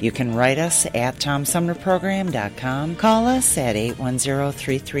next. You can write us at TomSumnerProgram.com, call us at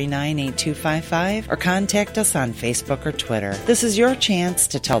 810-339-8255, or contact us on Facebook or Twitter. This is your chance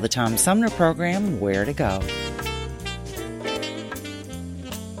to tell the Tom Sumner program where to go.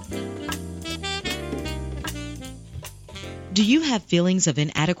 Do you have feelings of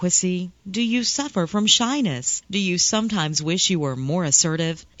inadequacy? Do you suffer from shyness? Do you sometimes wish you were more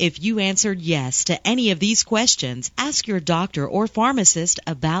assertive? If you answered yes to any of these questions, ask your doctor or pharmacist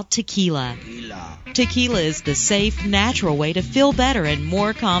about tequila. Tequila is the safe, natural way to feel better and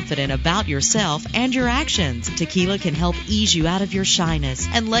more confident about yourself and your actions. Tequila can help ease you out of your shyness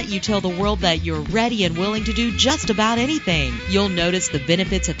and let you tell the world that you're ready and willing to do just about anything. You'll notice the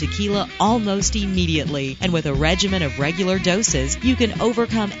benefits of tequila almost immediately, and with a regimen of regular doses, you can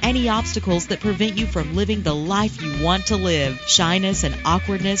overcome any obstacles that prevent you from living the life you want to live. Shyness and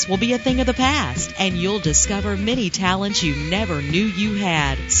awkwardness will be a thing of the past, and you'll discover many talents you never knew you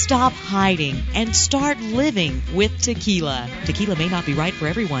had. Stop hiding and start living with tequila. Tequila may not be right for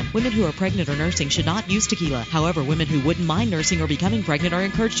everyone. Women who are pregnant or nursing should not use tequila. However, women who wouldn't mind nursing or becoming pregnant are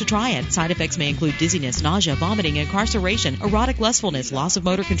encouraged to try it. Side effects may include dizziness, nausea, vomiting, incarceration, erotic lustfulness, loss of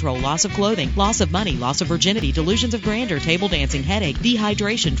motor control, loss of clothing, loss of money, loss of virginity, delusions of grandeur, table dancing, headache,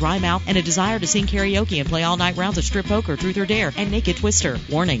 dehydration, dry mouth, and a desire to sing karaoke and play all-night rounds of strip poker, truth or dare, and naked twister.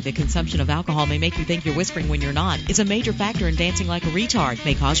 Warning, the consumption of alcohol may make you think you're whispering when you're not. It's a major factor in dancing like a retard.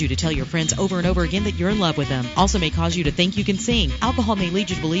 May cause you to tell your friends over and over again that you're in love with them. Also may cause you to think you can sing. Alcohol may lead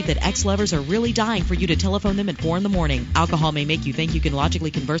you to believe that ex-lovers are really dying for you to telephone them at 4 in the morning. Alcohol may make you think you can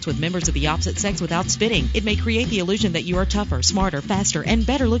logically converse with members of the opposite sex without spitting. It may create the illusion that you are tougher, smarter, faster, and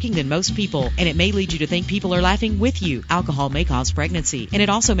better looking than most people. And it may lead you to think people are laughing with you. Alcohol may cause pregnancy, and it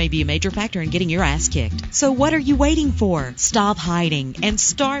also may be a major factor in getting your ass kicked. So what are you waiting for? Stop hiding and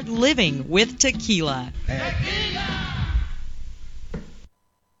start living with tequila.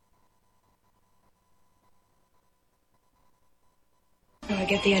 I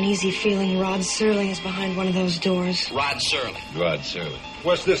get the uneasy feeling Rod Serling is behind one of those doors. Rod Serling. Rod Serling.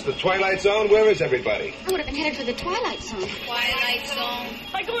 What's this, the Twilight Zone? Where is everybody? I would have been headed for the Twilight Zone. Twilight Zone?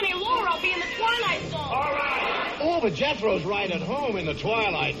 If I go any lower, I'll be in the Twilight Zone. All right. Oh, but Jethro's right at home in the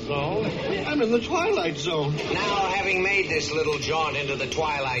Twilight Zone. I'm in the Twilight Zone. Now, having made this little jaunt into the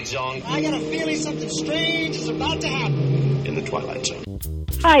Twilight Zone, I got a feeling something strange is about to happen. In the Twilight Zone.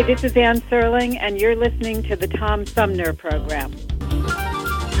 Hi, this is Ann Serling, and you're listening to the Tom Sumner program.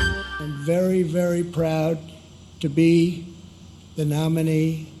 I'm very, very proud to be the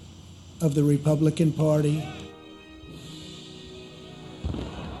nominee of the Republican Party.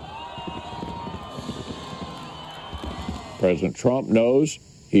 President Trump knows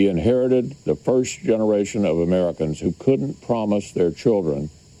he inherited the first generation of Americans who couldn't promise their children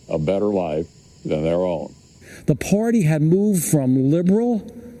a better life than their own. The party had moved from liberal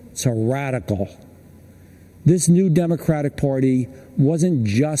to radical. This new Democratic Party wasn't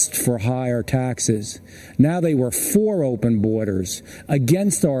just for higher taxes. Now they were for open borders,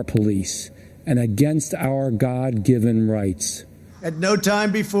 against our police, and against our God-given rights. At no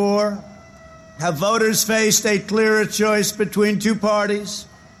time before have voters faced a clearer choice between two parties,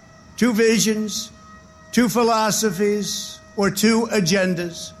 two visions, two philosophies, or two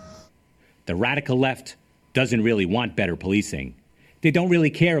agendas. The radical left doesn't really want better policing. They don't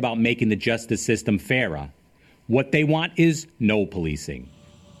really care about making the justice system fairer. What they want is no policing.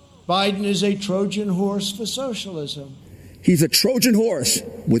 Biden is a Trojan horse for socialism. He's a Trojan horse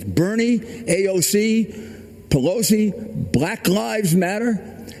with Bernie, AOC, Pelosi, Black Lives Matter,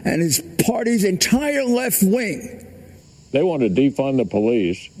 and his party's entire left wing. They want to defund the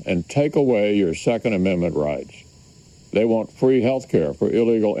police and take away your Second Amendment rights. They want free health care for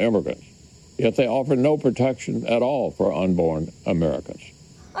illegal immigrants, yet they offer no protection at all for unborn Americans.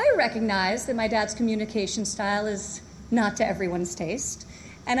 I recognize that my dad's communication style is not to everyone's taste,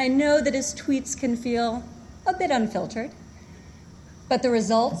 and I know that his tweets can feel a bit unfiltered. But the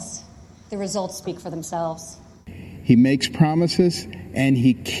results speak for themselves. He makes promises and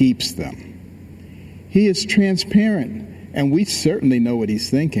he keeps them. He is transparent, and we certainly know what he's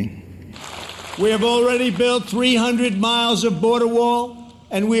thinking. We have already built 300 miles of border wall,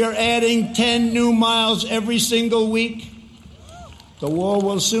 and we are adding 10 new miles every single week. The wall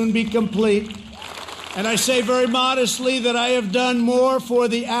will soon be complete. And I say very modestly that I have done more for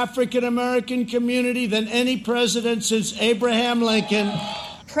the African American community than any president since Abraham Lincoln.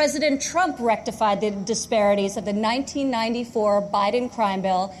 President Trump rectified the disparities of the 1994 Biden crime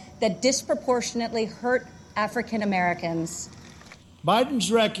bill that disproportionately hurt African Americans.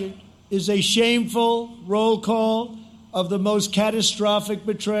 Biden's record is a shameful roll call of the most catastrophic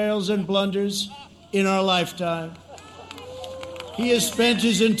betrayals and blunders in our lifetime. He has spent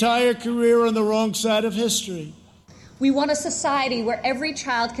his entire career on the wrong side of history. We want a society where every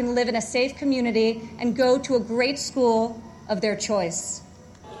child can live in a safe community and go to a great school of their choice.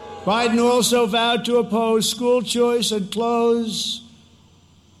 Biden also vowed to oppose school choice and close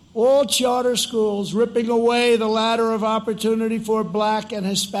all charter schools, ripping away the ladder of opportunity for Black and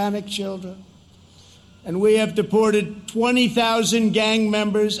Hispanic children. And we have deported 20,000 gang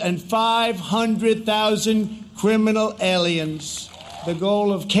members and 500,000 criminal aliens. The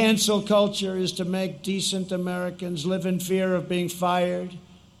goal of cancel culture is to make decent Americans live in fear of being fired,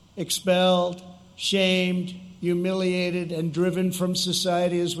 expelled, shamed, humiliated, and driven from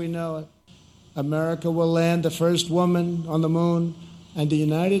society as we know it. America will land the first woman on the moon, and the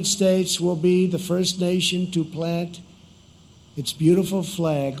United States will be the first nation to plant its beautiful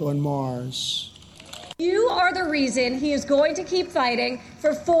flag on Mars. You are the reason he is going to keep fighting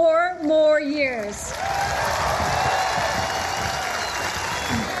for 4 more years.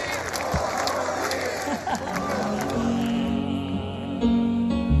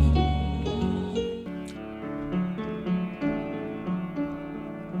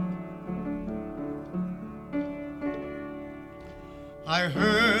 I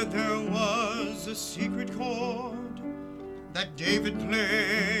heard there was a secret chord that David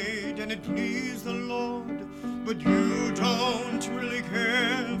played and it pleased the Lord, but you don't really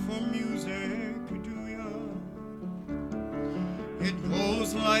care for music, do ya? It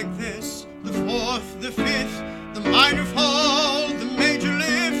goes like this: the fourth, the fifth, the minor fall, the major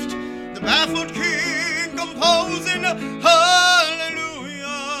lift, the baffled king composing hallelujah,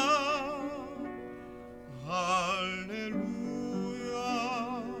 hallelujah.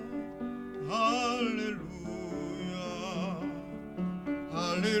 Hallelujah,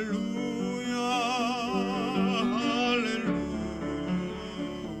 hallelujah, hallelujah.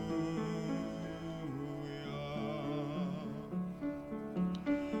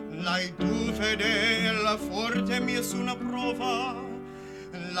 L'hai tu fedele, forte mi è su una prova,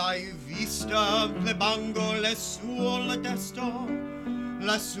 l'hai vista plebando le sue la testo,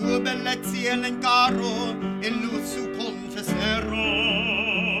 la sua bellezza e l'incaro e lui su confessero.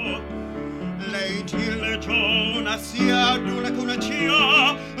 Lei til giorna sia d'una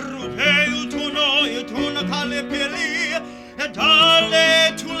cunacia, rupeu tu noi, tu na cale peli, e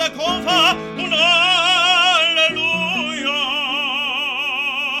dalle tu la cova, un alleluia,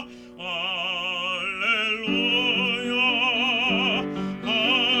 alleluia,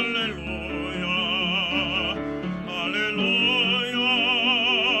 alleluia, alleluia,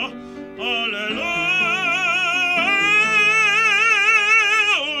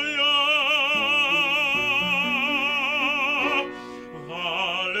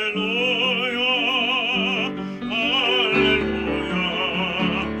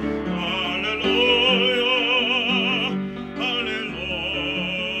 alleluia.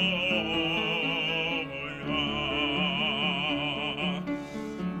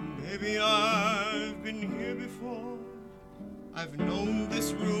 I've known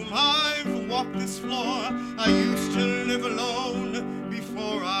this room, I've walked this floor. I used to live alone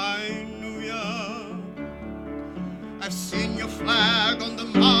before I knew ya. I've seen your flag on the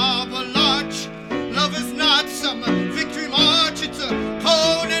marble arch. Love is not some victory march, it's a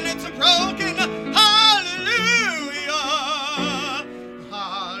code and it's a broken hallelujah,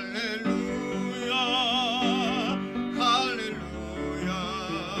 hallelujah, hallelujah,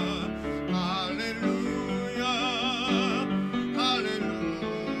 hallelujah.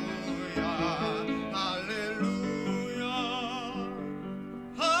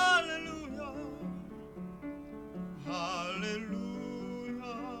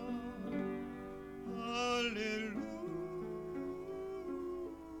 Hallelujah.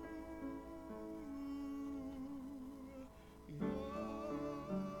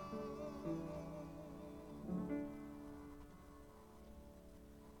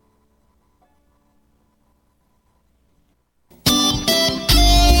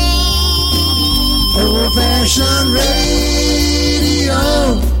 radio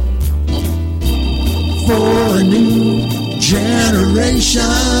for a new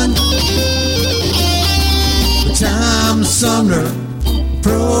generation. The Tom Sumner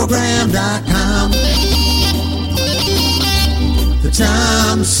Program.com. The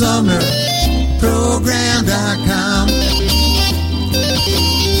Tom Sumner Program.com.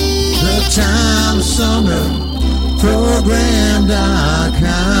 The Tom Sumner Program.com.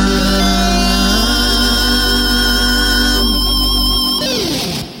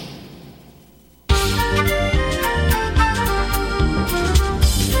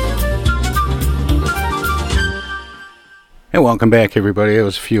 Hey, welcome back, everybody. It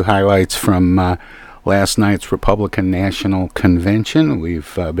was a few highlights from last night's Republican National Convention.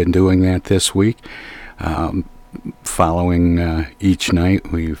 We've been doing that this week. Following each night,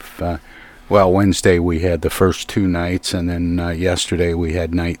 Wednesday we had the first two nights, and then yesterday we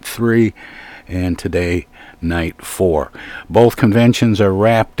had night 3, and today night 4. Both conventions are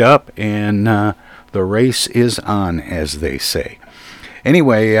wrapped up, and the race is on, as they say.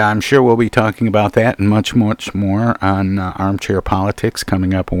 Anyway, I'm sure we'll be talking about that and much, much more on Armchair Politics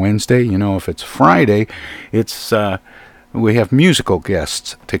coming up Wednesday. You know, if it's Friday, we have musical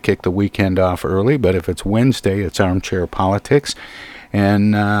guests to kick the weekend off early, but if it's Wednesday, it's Armchair Politics.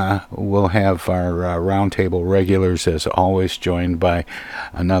 And we'll have our roundtable regulars, as always, joined by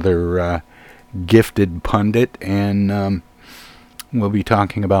another gifted pundit. And we'll be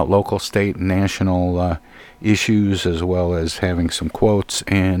talking about local, state, and national issues, as well as having some quotes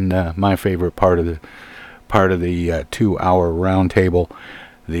and my favorite part of the 2-hour roundtable,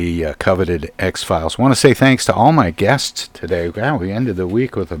 the coveted X-Files. I want to say thanks to all my guests today. Wow, we ended the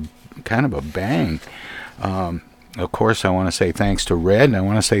week with a kind of a bang. Of course, I want to say thanks to Red, and I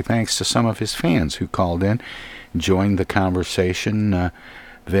want to say thanks to some of his fans who called in, joined the conversation,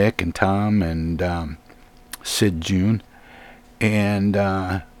 Vic and Tom and Sid June. And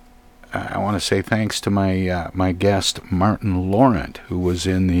I want to say thanks to my guest, Martin Laurent, who was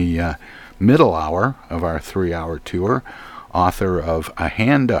in the middle hour of our 3-hour tour, author of A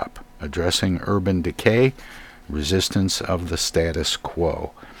Hand Up, Addressing Urban Decay, Resistance of the Status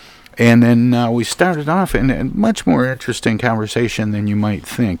Quo. And then we started off in a much more interesting conversation than you might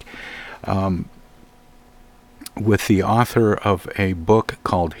think, with the author of a book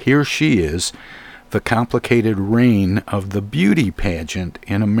called Here She Is, The Complicated Reign of the Beauty Pageant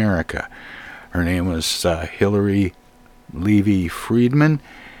in America. Her name was Hillary Levy Friedman,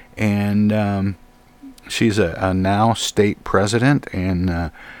 and she's a now state president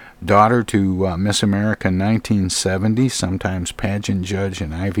and daughter to Miss America 1970, sometimes pageant judge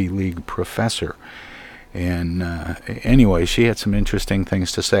and Ivy League professor. And anyway, she had some interesting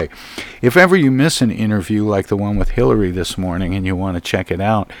things to say. If ever you miss an interview like the one with Hillary this morning and you want to check it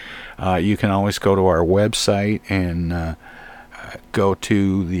out, you can always go to our website and go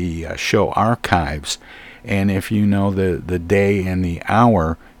to the show archives. And if you know the day and the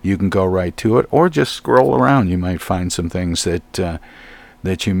hour, you can go right to it, or just scroll around. You might find some things that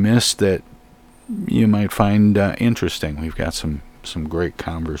you missed that you might find interesting. We've got some great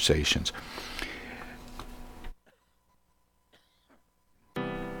conversations.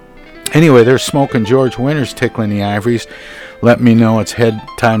 Anyway, there's Smoking George Winters tickling the ivories. Let me know it's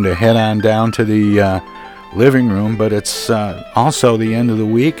time to head on down to the living room, but it's also the end of the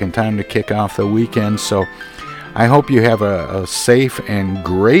week and time to kick off the weekend. So I hope you have a safe and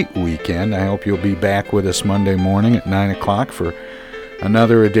great weekend. I hope you'll be back with us Monday morning at 9 o'clock for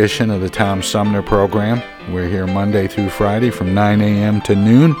another edition of the Tom Sumner Program. We're here Monday through Friday from 9 a.m. to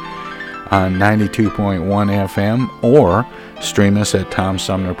noon on 92.1 FM, or stream us at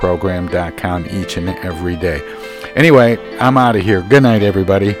TomSumnerProgram.com each and every day. Anyway, I'm out of here. Good night,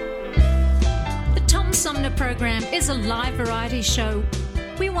 everybody. The Tom Sumner Program is a live variety show.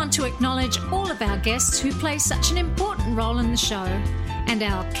 We want to acknowledge all of our guests who play such an important role in the show, and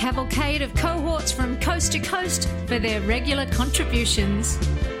our cavalcade of cohorts from coast to coast for their regular contributions.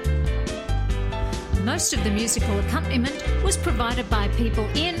 Most of the musical accompaniment was provided by people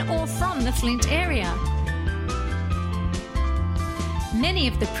in or from the Flint area. Many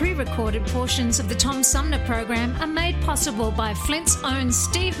of the pre-recorded portions of the Tom Sumner Program are made possible by Flint's own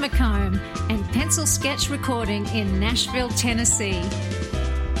Steve McComb and Pencil Sketch Recording in Nashville, Tennessee.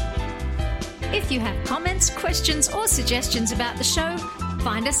 If you have comments, questions, or suggestions about the show,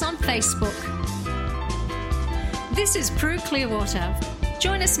 find us on Facebook. This is Prue Clearwater.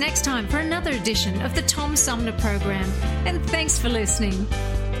 Join us next time for another edition of the Tom Sumner Program, and thanks for listening.